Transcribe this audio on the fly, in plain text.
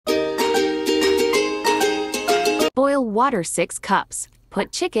Boil water 6 cups.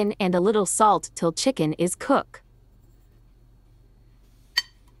 Put chicken and a little salt till chicken is cooked.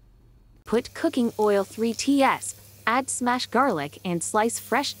 Put cooking oil 3 tsp. Add smashed garlic and slice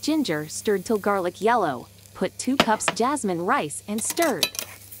fresh ginger stirred till garlic yellow. Put 2 cups jasmine rice and stirred.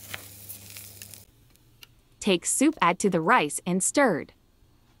 Take soup, add to the rice and stirred.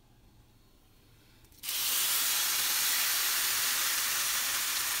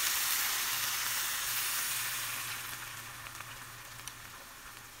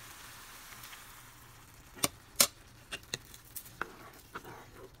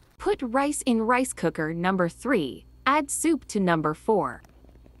 Put rice in rice cooker number 3. Add soup to number 4.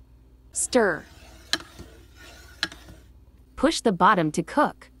 Stir. Push the bottom to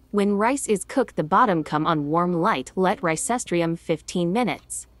cook. When rice is cooked, the bottom come on warm light. Let rice steam 15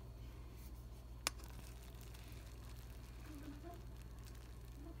 minutes.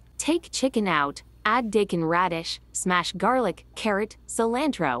 Take chicken out. Add daikon radish, smash garlic, carrot,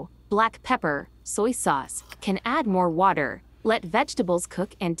 cilantro, black pepper, soy sauce. Can add more water. Let vegetables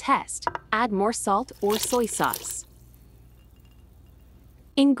cook and test. Add more salt or soy sauce.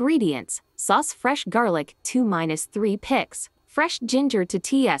 Ingredients: sauce, fresh garlic 2-3 picks, fresh ginger 2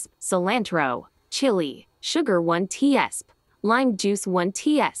 tsp, cilantro, chili, sugar 1 tsp, lime juice 1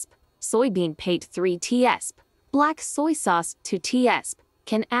 tsp, soybean paste 3 tsp, black soy sauce 2 tsp.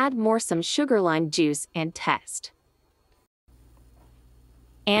 Can add more some sugar, lime juice and test.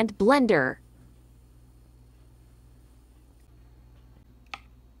 And blender.